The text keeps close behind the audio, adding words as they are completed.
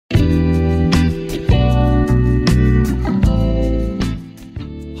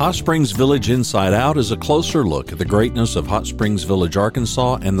Hot Springs Village Inside Out is a closer look at the greatness of Hot Springs Village,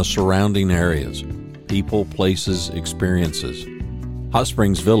 Arkansas and the surrounding areas. People, places, experiences. Hot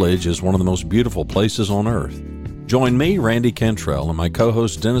Springs Village is one of the most beautiful places on earth. Join me, Randy Cantrell, and my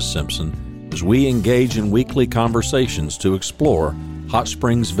co-host Dennis Simpson as we engage in weekly conversations to explore Hot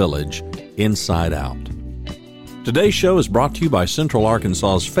Springs Village Inside Out. Today's show is brought to you by Central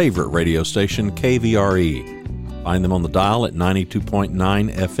Arkansas's favorite radio station, KVRE. Find them on the dial at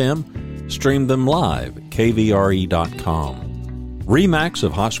 92.9 FM. Stream them live at kvre.com. RE/MAX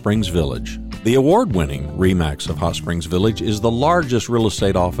of Hot Springs Village. The award-winning RE/MAX of Hot Springs Village is the largest real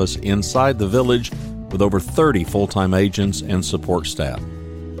estate office inside the village with over 30 full-time agents and support staff.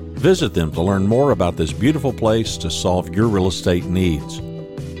 Visit them to learn more about this beautiful place to solve your real estate needs.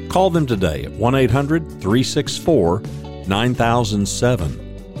 Call them today at 1-800-364-9007.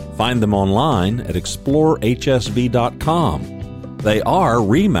 Find them online at explorehsv.com. They are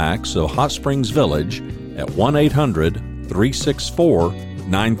RE/MAX of Hot Springs Village at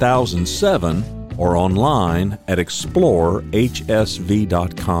 1-800-364-9007 or online at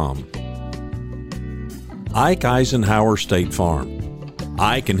explorehsv.com. Ike Eisenhower State Farm.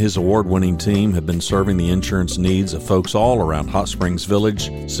 Ike and his award-winning team have been serving the insurance needs of folks all around Hot Springs Village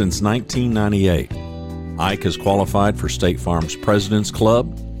since 1998. Ike has qualified for State Farm's President's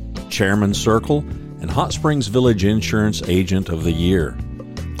Club, Chairman's Circle, and Hot Springs Village Insurance Agent of the Year.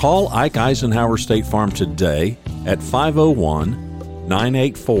 Call Ike Eisenhower State Farm today at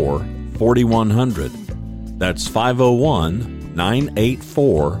 501-984-4100. That's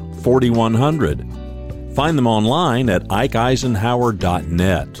 501-984-4100. Find them online at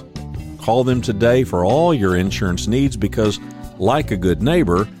ikeeisenhower.net. Call them today for all your insurance needs because, like a good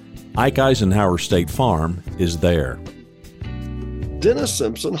neighbor, Ike Eisenhower State Farm is there. Dennis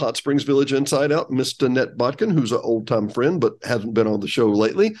Simpson, Hot Springs Village Inside Out, Miss Dannett Botkin, who's an old-time friend but hasn't been on the show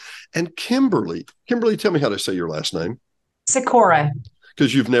lately, and Kimberly. Kimberly, tell me how to say your last name. Skykoa.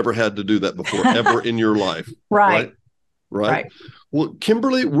 Because you've never had to do that before, ever in your life. Right. Well,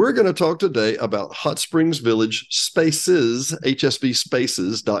 Kimberly, we're going to talk today about Hot Springs Village Spaces,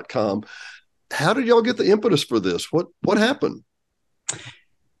 hsvspaces.com. How did y'all get the impetus for this? What happened?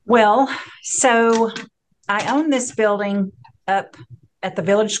 Well, so I own this building up at the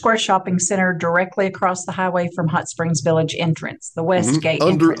Village Square Shopping Center directly across the highway from Hot Springs Village entrance, the West Gate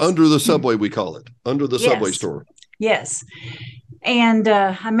entrance. Under the subway, we call it. Under the subway store. Yes. And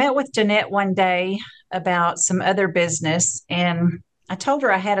I met with Dannett one day about some other business, and I told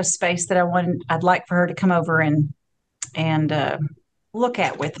her I had a space that I'd like for her to come over and look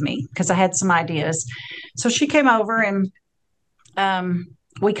at with me because I had some ideas. So she came over and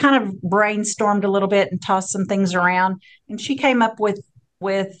we kind of brainstormed a little bit and tossed some things around, and she came up with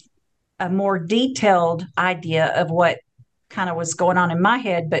a more detailed idea of what kind of was going on in my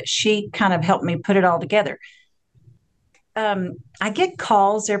head, but she kind of helped me put it all together. I get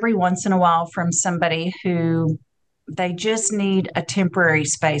calls every once in a while from somebody who they just need a temporary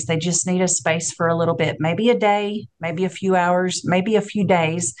space. They just need a space for a little bit, maybe a day, maybe a few hours, maybe a few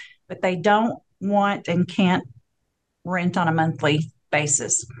days, but they don't want and can't rent on a monthly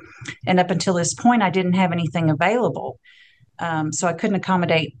basis. And up until this point, I didn't have anything available. So I couldn't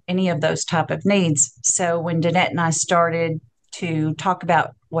accommodate any of those type of needs. So when Dannett and I started to talk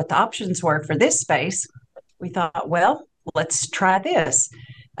about what the options were for this space, we thought, well, let's try this.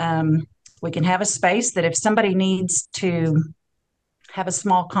 We can have a space that if somebody needs to have a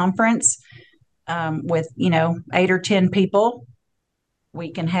small conference with, 8 or 10 people,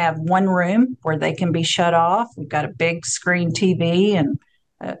 we can have one room where they can be shut off. We've got a big screen TV and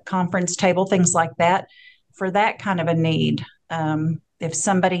a conference table, things like that, for that kind of a need. If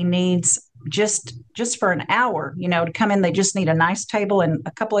somebody needs just for an hour, to come in, they just need a nice table and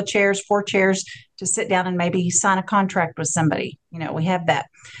a couple of chairs, 4 chairs to sit down and maybe sign a contract with somebody. We have that.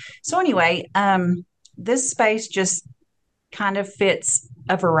 So anyway, this space just kind of fits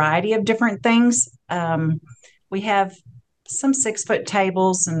a variety of different things. We have some 6-foot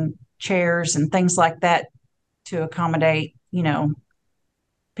tables and chairs and things like that to accommodate,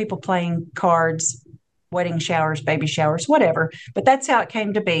 people playing cards, wedding showers, baby showers, whatever. But that's how it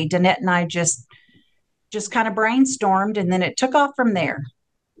came to be. Dannett and I just kind of brainstormed, and then it took off from there.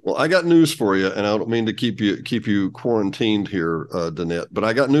 Well, I got news for you, and I don't mean to keep you quarantined here, Dannett, but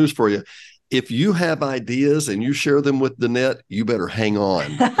I got news for you. If you have ideas and you share them with Dannett, you better hang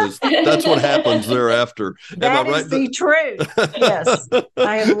on, because that's what happens thereafter. That is the truth. Yes,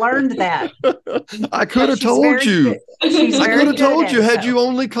 I have learned that. I could have told you. I could have told you had you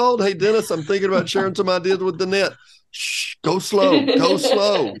only called. Hey, Dennis, I'm thinking about sharing some ideas with Dannett. Shh, go slow. Go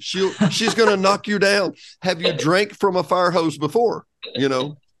slow. She's going to knock you down. Have you drank from a fire hose before?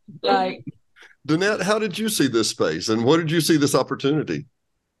 Right. Dannett, how did you see this space and what did you see this opportunity?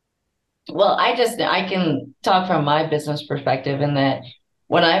 Well, I can talk from my business perspective in that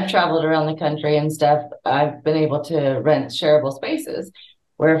when I've traveled around the country and stuff, I've been able to rent shareable spaces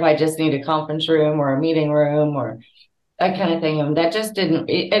where if I just need a conference room or a meeting room or that kind of thing, and that just didn't,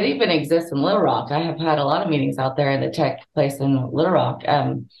 it even exists in Little Rock. I have had a lot of meetings out there in the tech place in Little Rock,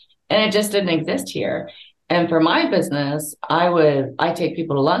 and it just didn't exist here. And for my business, I take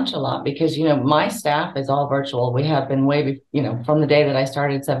people to lunch a lot because, my staff is all virtual. We have been from the day that I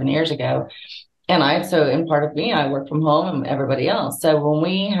started 7 years ago. And part of me, I work from home and everybody else. So when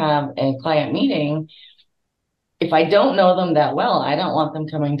we have a client meeting, if I don't know them that well, I don't want them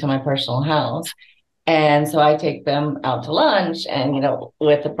coming to my personal house. And so I take them out to lunch and,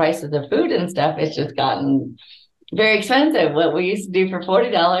 with the prices of food and stuff, it's just gotten very expensive. What we used to do for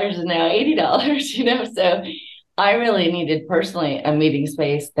 $40 is now $80, So I really needed personally a meeting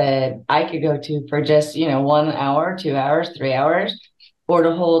space that I could go to for just, 1 hour, 2 hours, 3 hours, or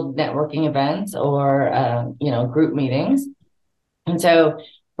to hold networking events or, group meetings. And so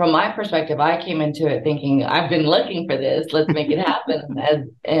from my perspective, I came into it thinking, I've been looking for this. Let's make it happen.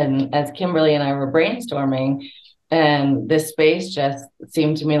 As Kimberly and I were brainstorming, and this space just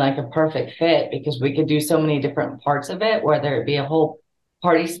seemed to me like a perfect fit because we could do so many different parts of it, whether it be a whole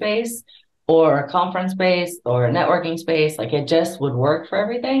party space or a conference space or a networking space. Like it just would work for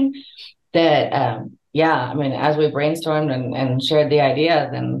everything. That, as we brainstormed and shared the idea,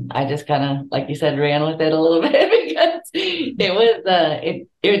 then I just kind of, like you said, ran with it a little bit because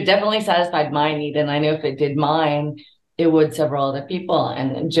it definitely satisfied my need. And I know if it did mine, it would several other people.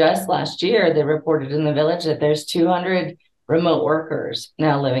 And just last year, they reported in the village that there's 200 remote workers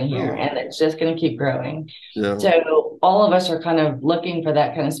now living here, and it's just going to keep growing. Yeah. So all of us are kind of looking for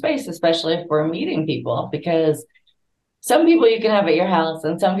that kind of space, especially if we're meeting people, because some people you can have at your house,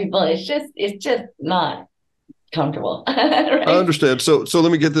 and some people it's just not comfortable. Right? I understand. So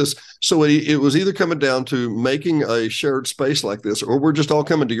let me get this. So it was either coming down to making a shared space like this, or we're just all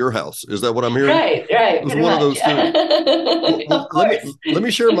coming to your house. Is that what I'm hearing? Right. It was one of those two. Well, let me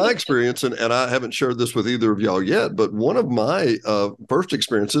share my experience, and I haven't shared this with either of y'all yet, but one of my first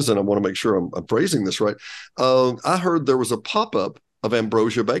experiences, and I want to make sure I'm phrasing this right. I heard there was a pop-up of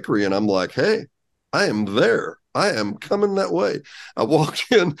Ambrosia Bakery, and I'm like, hey, I am there. I am coming that way. I walked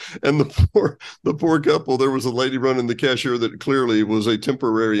in, and the poor couple, there was a lady running the cashier that clearly was a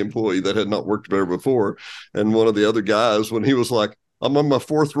temporary employee that had not worked there before. And one of the other guys, when he was like, I'm on my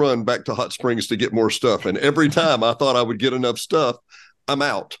fourth run back to Hot Springs to get more stuff. And every time I thought I would get enough stuff, I'm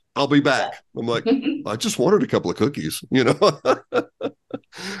out. I'll be back. I'm like, I just wanted a couple of cookies,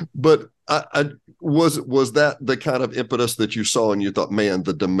 But was that the kind of impetus that you saw and you thought, man,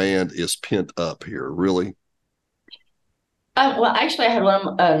 the demand is pent up here, really? Well, actually, I had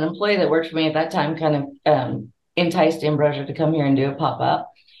an employee that worked for me at that time kind of enticed Ambrosia to come here and do a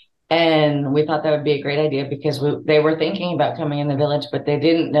pop-up. And we thought that would be a great idea because they were thinking about coming in the village, but they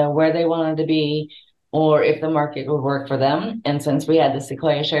didn't know where they wanted to be or if the market would work for them. And since we had the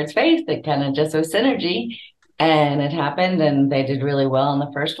Sequoia shared space, that kind of just was synergy. And it happened, and they did really well in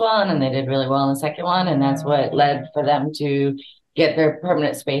the first one, and they did really well in the second one. And that's what led for them to get their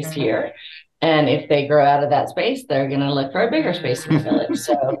permanent space here. And if they grow out of that space, they're going to look for a bigger space in the village.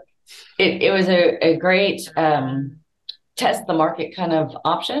 So it was a great test the market kind of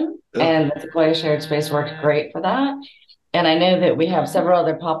option. Yeah. And the Sequoia shared space worked great for that. And I know that we have several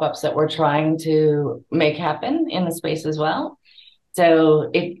other pop-ups that we're trying to make happen in the space as well. So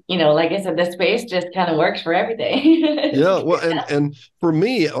like I said, the space just kind of works for everything. Yeah. Well, and for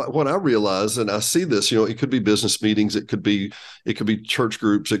me, what I realize, and I see this, it could be business meetings. It could be church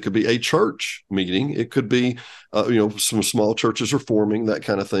groups. It could be a church meeting. It could be, some small churches are forming, that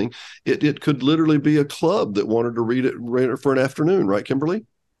kind of thing. It could literally be a club that wanted to read it for an afternoon. Right, Kimberly?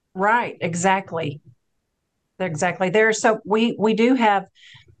 Right. Exactly. So we do have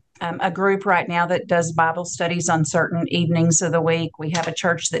a group right now that does Bible studies on certain evenings of the week. We have a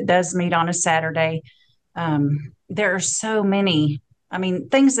church that does meet on a Saturday. There are so many,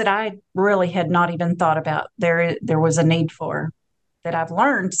 things that I really had not even thought about. There was a need for that I've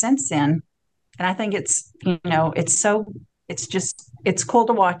learned since then. And I think it's cool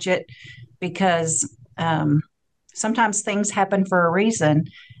to watch it because sometimes things happen for a reason.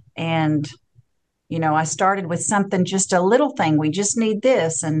 And I started with something, just a little thing. We just need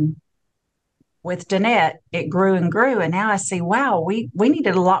this. And with Dannett, it grew and grew. And now I see, wow, we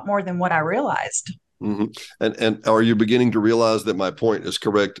needed a lot more than what I realized. Mm-hmm. And are you beginning to realize that my point is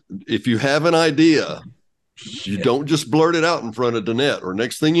correct? If you have an idea, you don't just blurt it out in front of Dannett, or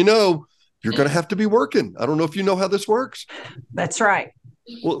next thing you know, you're going to have to be working. I don't know if you know how this works. That's right.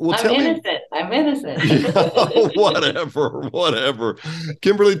 Well, I'm tell me. innocent. I'm innocent. Whatever.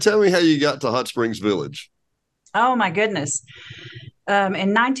 Kimberly, tell me how you got to Hot Springs Village. Oh my goodness. In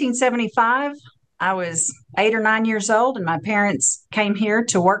 1975, I was 8 or 9 years old, and my parents came here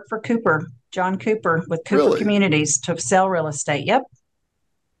to work for John Cooper with Cooper Really? Communities to sell real estate. Yep.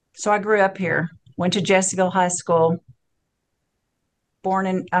 So I grew up here, went to Jesseville High School,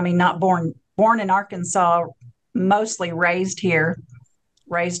 not born in Arkansas, mostly raised here,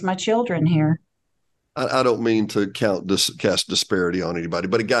 raised my children here. I don't mean to cast disparity on anybody,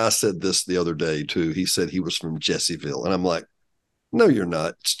 but a guy said this the other day too. He said he was from Jesseville, and I'm like, no, you're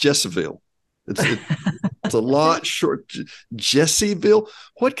not. It's Jesseville. It's a lot short. Jesseville.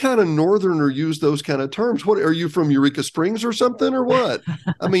 What kind of northerner use those kind of terms? What are you from, Eureka Springs or something, or what?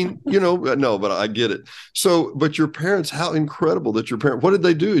 I mean, no, but I get it. So, but your parents, how incredible that your parents. What did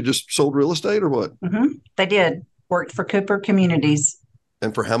they do? Just sold real estate or what? Mm-hmm. They did worked for Cooper Communities.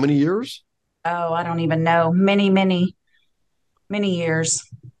 And for how many years? Oh, I don't even know. Many years.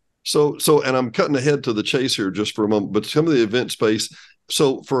 So, and I'm cutting ahead to the chase here just for a moment, but some of the event space.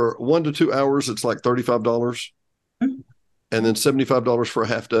 So for 1 to 2 hours, it's like $35, mm-hmm. and then $75 for a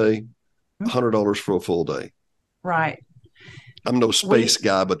half day, $100 for a full day. Right. I'm no space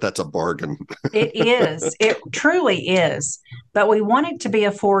guy, but that's a bargain. It is. It truly is. But we want it to be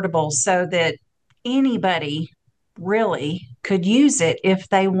affordable so that anybody really could use it if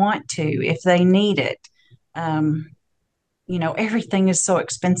they want to, if they need it. Everything is so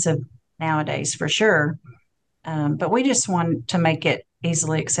expensive nowadays, for sure. But we just want to make it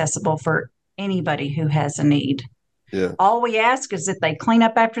easily accessible for anybody who has a need. Yeah. All we ask is that they clean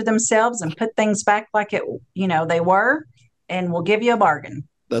up after themselves and put things back like they were, and we'll give you a bargain.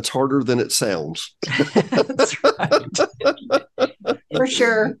 That's harder than it sounds. That's right. For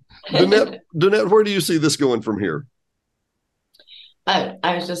sure. Dannett, where do you see this going from here?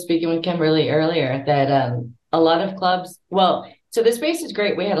 I was just speaking with Kimberly earlier that a lot of clubs, so the space is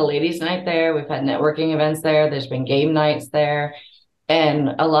great. We had a ladies' night there. We've had networking events there. There's been game nights there.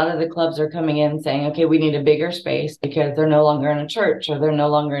 And a lot of the clubs are coming in saying, okay, we need a bigger space because they're no longer in a church or they're no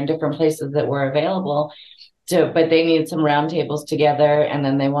longer in different places that were available. But they need some round tables together, and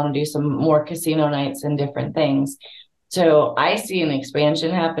then they want to do some more casino nights and different things. So I see an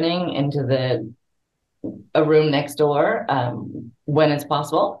expansion happening into a room next door when it's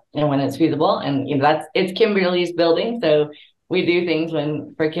possible and when it's feasible. And it's Kimberly's building, so we do things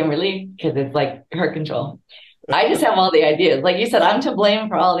for Kimberly because it's like her control. I just have all the ideas. Like you said, I'm to blame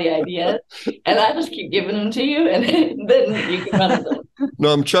for all the ideas, and I just keep giving them to you, and then you can run with them.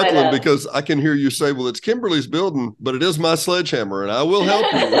 No, I'm chuckling because I can hear you say, well, it's Kimberly's building, but it is my sledgehammer, and I will help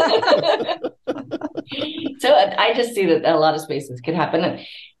you. So I just see that a lot of spaces could happen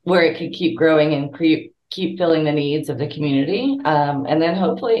where it could keep growing and keep filling the needs of the community. And then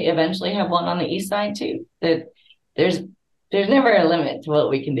hopefully eventually have one on the east side too. That there's never a limit to what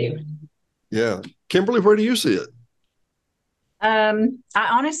we can do. Yeah. Kimberly, where do you see it? I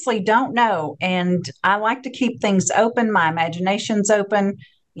honestly don't know. And I like to keep things open. My imagination's open.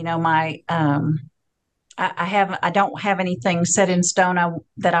 I don't have anything set in stone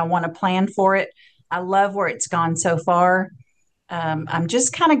that I want to plan for it. I love where it's gone so far. I'm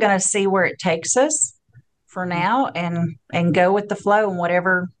just kind of going to see where it takes us for now and go with the flow, and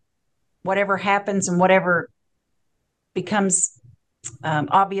whatever happens and whatever becomes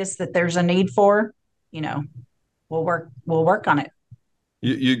obvious that there's a need for, we'll work on it.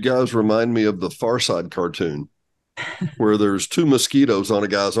 You guys remind me of the Far Side cartoon where there's 2 mosquitoes on a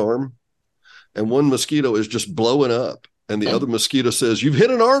guy's arm, and one mosquito is just blowing up, and the other mosquito says, "You've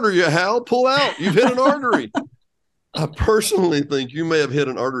hit an artery, Hal. Pull out. You've hit an artery." I personally think you may have hit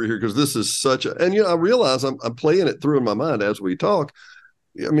an artery here because this is and I realize I'm playing it through in my mind as we talk.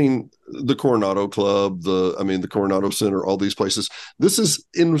 I mean, the Coronado Club, the Coronado Center, all these places. This is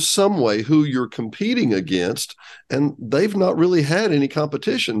in some way who you're competing against, and they've not really had any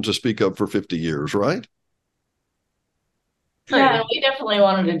competition to speak of for 50 years, right? Yeah, we definitely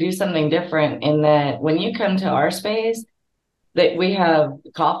wanted to do something different in that when you come to our space, that we have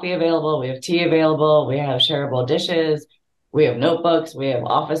coffee available, we have tea available, we have shareable dishes, we have notebooks, we have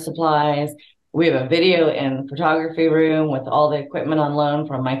office supplies. We have a video and photography room with all the equipment on loan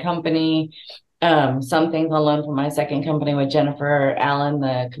from my company. Some things on loan from my second company with Jennifer Allen,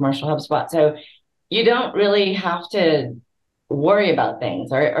 the commercial HubSpot. So you don't really have to worry about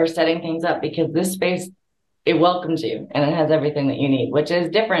things or setting things up because this space, it welcomes you and it has everything that you need, which is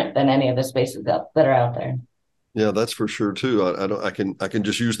different than any of the spaces that are out there. Yeah, that's for sure too. I can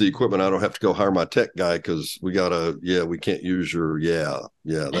just use the equipment. I don't have to go hire my tech guy because we can't use your,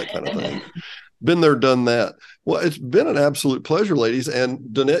 that kind of thing. Been there, done that. Well, it's been an absolute pleasure, ladies.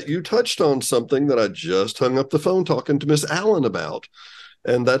 And Dannett, you touched on something that I just hung up the phone talking to Miss Allen about.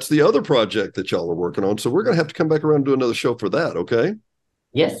 And that's the other project that y'all are working on. So we're going to have to come back around and do another show for that. Okay.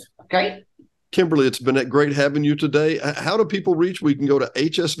 Yes. Great. Kimberly, it's been great having you today. How do people reach? We can go to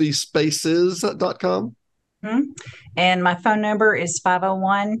hsvspaces.com. Mm-hmm. And my phone number is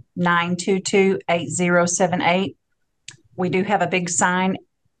 501-922-8078. We do have a big sign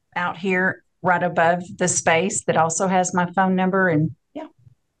out here right above the space that also has my phone number. And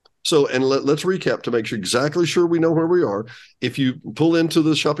so, and let's recap to make sure exactly sure we know where we are. If you pull into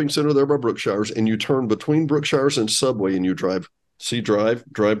the shopping center there by Brookshires and you turn between Brookshires and Subway and you drive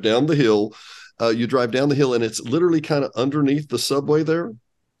down the hill, you drive down the hill and it's literally kind of underneath the Subway there.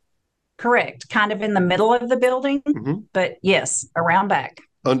 Correct. Kind of in the middle of the building, but yes, around back.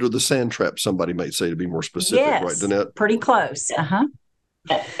 Under the sand trap, somebody might say, to be more specific, yes, right, Dannett? Pretty close. And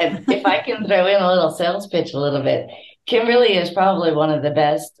if I can throw in a little sales pitch a little bit, Kimberly is probably one of the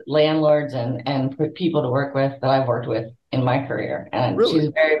best landlords and people to work with that I've worked with in my career. And she's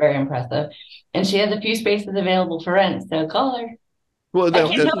very, very impressive. And she has a few spaces available for rent, so call her. Well, I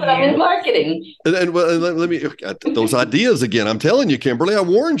can tell that I'm in marketing. And let me those ideas again. I'm telling you, Kimberly, I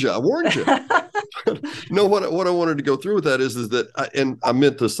warned you. No, what I wanted to go through with that is that, I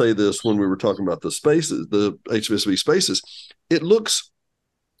meant to say this when we were talking about the spaces, the HSV spaces. It looks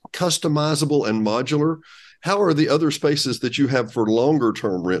customizable and modular. How are the other spaces that you have for longer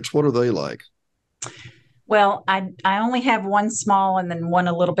term rents? What are they like? Well, I only have one small and then one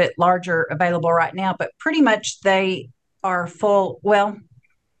a little bit larger available right now, but pretty much they are full. Well,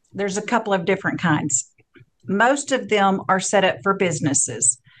 there's a couple of different kinds. Most of them are set up for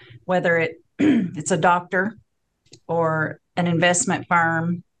businesses, whether it's a doctor or an investment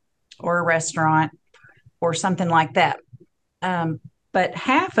firm or a restaurant or something like that. But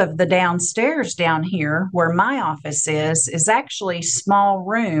half of the downstairs down here where my office is actually small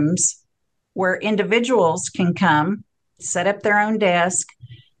rooms where individuals can come, set up their own desk,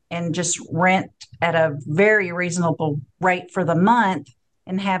 and just rent at a very reasonable rate for the month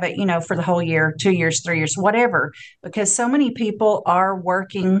and have it, for the whole year, 2 years, 3 years, whatever, because so many people are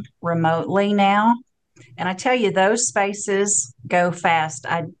working remotely now. And I tell you, those spaces go fast.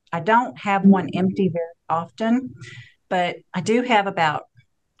 I don't have one empty very often, but I do have about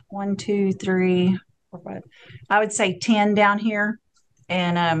 1, 2, 3, 4, 5, I would say 10 down here.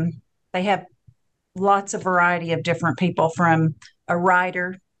 And they have lots of variety of different people, from a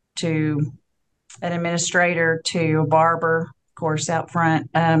writer to an administrator to a barber, of course, out front,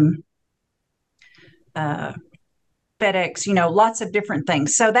 FedEx, lots of different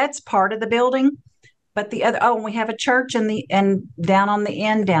things. So that's part of the building. But the other, and we have a church and down on the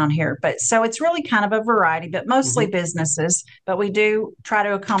end down here. But so it's really kind of a variety, but mostly businesses. But we do try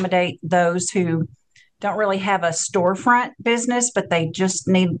to accommodate those who don't really have a storefront business, but they just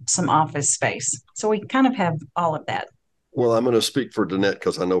need some office space. So we kind of have all of that. Well, I'm going to speak for Dannett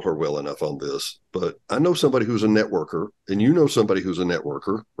because I know her well enough on this, but I know somebody who's a networker, and you know somebody who's a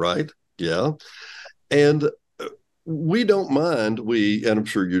networker, right? Yeah. And we don't mind, and I'm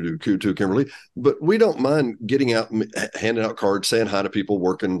sure you do too, Kimberly, but we don't mind getting out, handing out cards, saying hi to people,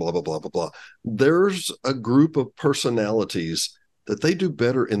 working, blah, blah, blah, blah, blah. There's a group of personalities that they do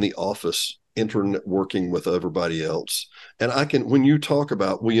better in the office, internet working with everybody else. And when you talk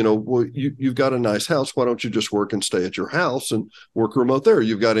about, you've got a nice house, why don't you just work and stay at your house and work remote there?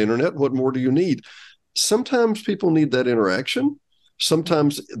 You've got internet, what more do you need? Sometimes people need that interaction.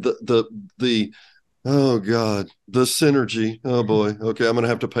 Sometimes the oh God, the synergy. Oh boy. Okay. I'm going to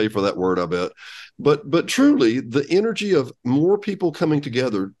have to pay for that word, I bet. But truly the energy of more people coming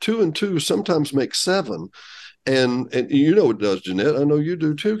together, 2 and 2 sometimes make 7. And it does, Dannett. I know you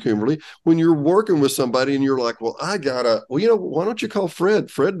do too, Kimberly. When you're working with somebody and you're like, well, why don't you call Fred?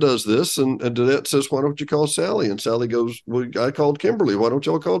 Fred does this. And Dannett says, why don't you call Sally? And Sally goes, well, I called Kimberly. Why don't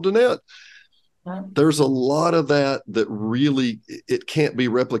y'all call Dannett? There's a lot of that really, it can't be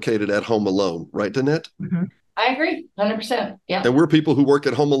replicated at home alone. Right, Dannett? Mm-hmm. I agree. 100%. Yeah. And we're people who work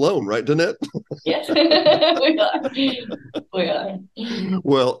at home alone, right, Dannett? Yes, we are.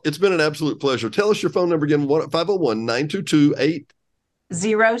 Well, it's been an absolute pleasure. Tell us your phone number again, 501-922-8078.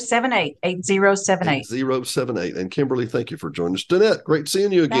 8078. And Kimberly, thank you for joining us. Dannett, great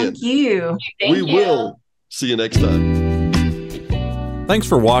seeing you again. Thank you. We will see you next time. Thanks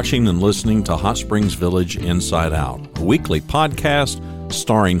for watching and listening to Hot Springs Village Inside Out, a weekly podcast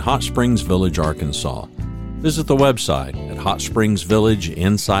starring Hot Springs Village, Arkansas. Visit the website at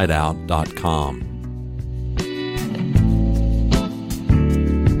hotspringsvillageinsideout.com.